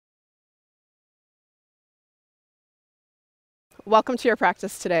welcome to your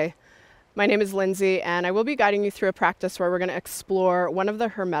practice today. My name is Lindsey, and I will be guiding you through a practice where we're going to explore one of the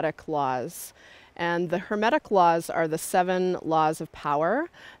Hermetic laws. And the Hermetic laws are the 7 laws of power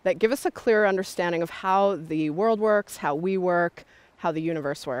that give us a clearer understanding of how the world works, how we work, how the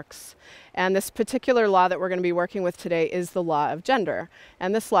universe works. And this particular law that we're going to be working with today is the law of gender.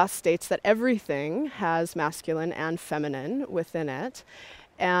 And this law states that everything has masculine and feminine within it.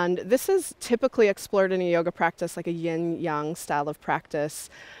 And this is typically explored in a yoga practice, like a yin-yang style of practice.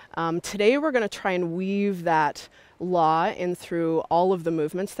 Today we're going to try and weave that law in through all of the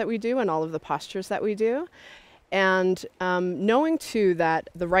movements that we do and all of the postures that we do. And knowing too that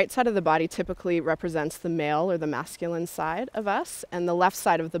the right side of the body typically represents the male or the masculine side of us, and the left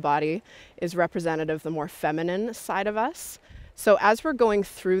side of the body is representative of the more feminine side of us. So as we're going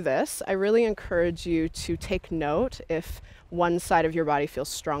through this, I really encourage you to take note if one side of your body feels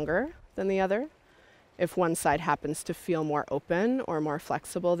stronger than the other, if one side happens to feel more open or more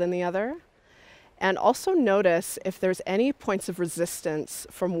flexible than the other. And also notice if there's any points of resistance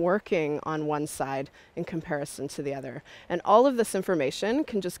from working on one side in comparison to the other. And all of this information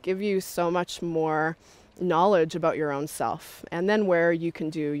can just give you so much more knowledge about your own self, and then where you can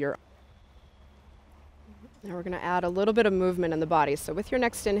do your own. Now we're going to add a little bit of movement in the body. So with your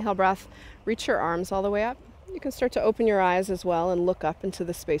next inhale breath, reach your arms all the way up. You can start to open your eyes as well and look up into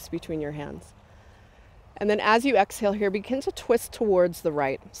the space between your hands. And then as you exhale here, begin to twist towards the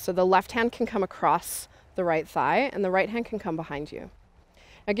right. So the left hand can come across the right thigh and the right hand can come behind you.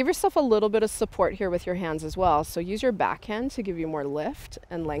 Now give yourself a little bit of support here with your hands as well. So use your back hand to give you more lift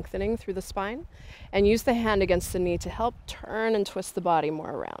and lengthening through the spine. And use the hand against the knee to help turn and twist the body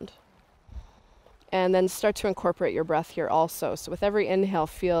more around. And then start to incorporate your breath here also. So with every inhale,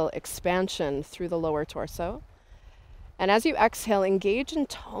 feel expansion through the lower torso. And as you exhale, engage and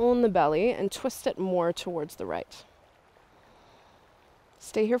tone the belly and twist it more towards the right.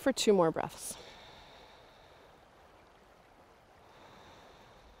 Stay here for 2 more breaths.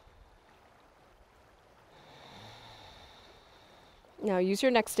 Now use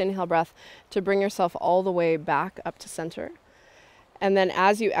your next inhale breath to bring yourself all the way back up to center. And then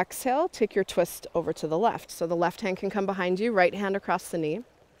as you exhale, take your twist over to the left. So the left hand can come behind you, right hand across the knee.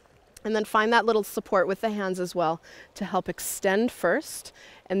 And then find that little support with the hands as well to help extend first,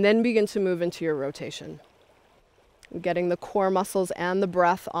 and then begin to move into your rotation. Getting the core muscles and the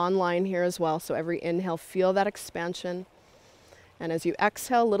breath online here as well. So every inhale, feel that expansion. And as you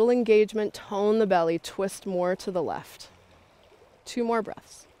exhale, little engagement, tone the belly, twist more to the left. 2 more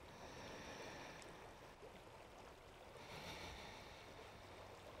breaths.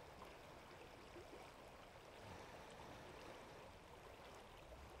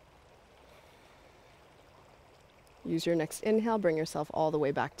 Use your next inhale, bring yourself all the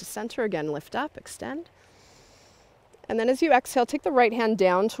way back to center. Again, lift up, extend. And then as you exhale, take the right hand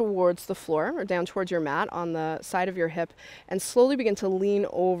down towards the floor or down towards your mat on the side of your hip and slowly begin to lean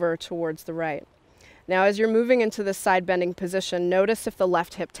over towards the right. Now, as you're moving into this side bending position, notice if the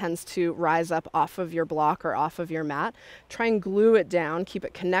left hip tends to rise up off of your block or off of your mat. Try and glue it down, keep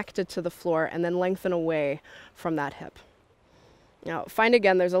it connected to the floor, and then lengthen away from that hip. Now, find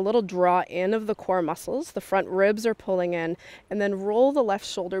again, there's a little draw in of the core muscles. The front ribs are pulling in, and then roll the left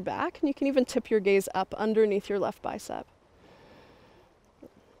shoulder back, and you can even tip your gaze up underneath your left bicep.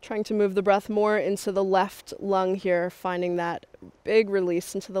 Trying to move the breath more into the left lung here, finding that big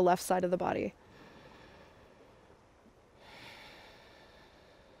release into the left side of the body.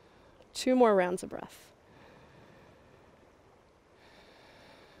 2 more rounds of breath.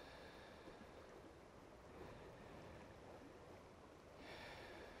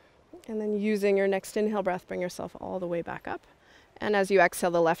 And then using your next inhale breath, bring yourself all the way back up. And as you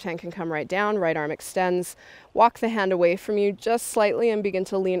exhale, the left hand can come right down, right arm extends. Walk the hand away from you just slightly and begin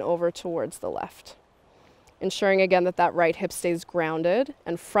to lean over towards the left. Ensuring again that that right hip stays grounded,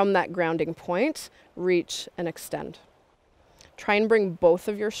 and from that grounding point, reach and extend. Try and bring both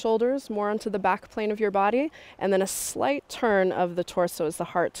of your shoulders more onto the back plane of your body, and then a slight turn of the torso as the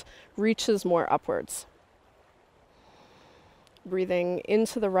heart reaches more upwards. Breathing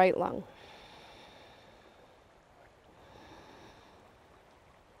into the right lung.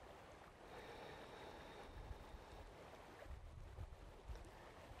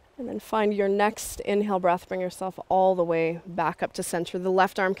 And then find your next inhale breath, bring yourself all the way back up to center. The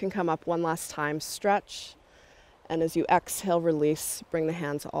left arm can come up one last time, stretch. And as you exhale, release, bring the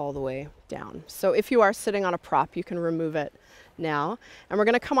hands all the way down. So if you are sitting on a prop, you can remove it now. And we're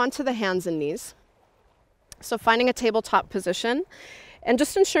going to come onto the hands and knees. So finding a tabletop position and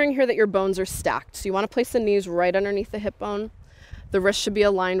just ensuring here that your bones are stacked. So you want to place the knees right underneath the hip bone. The wrists should be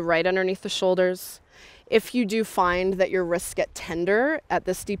aligned right underneath the shoulders. If you do find that your wrists get tender at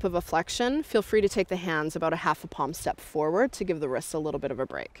this deep of a flexion, feel free to take the hands about a half a palm step forward to give the wrists a little bit of a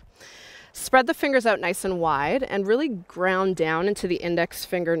break. Spread the fingers out nice and wide and really ground down into the index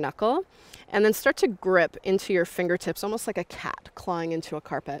finger knuckle, and then start to grip into your fingertips almost like a cat clawing into a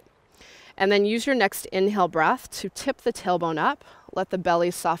carpet. And then use your next inhale breath to tip the tailbone up, let the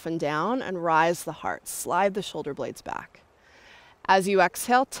belly soften down, and rise the heart. Slide the shoulder blades back. As you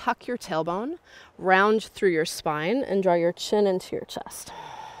exhale, tuck your tailbone, round through your spine, and draw your chin into your chest.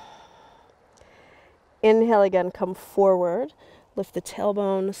 Inhale again, come forward. Lift the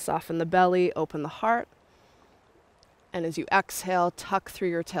tailbone, soften the belly, open the heart. And as you exhale, tuck through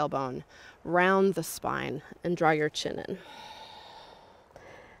your tailbone, round the spine, and draw your chin in.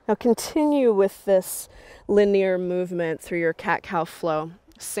 Now continue with this linear movement through your cat-cow flow,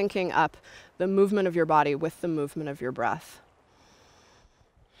 syncing up the movement of your body with the movement of your breath.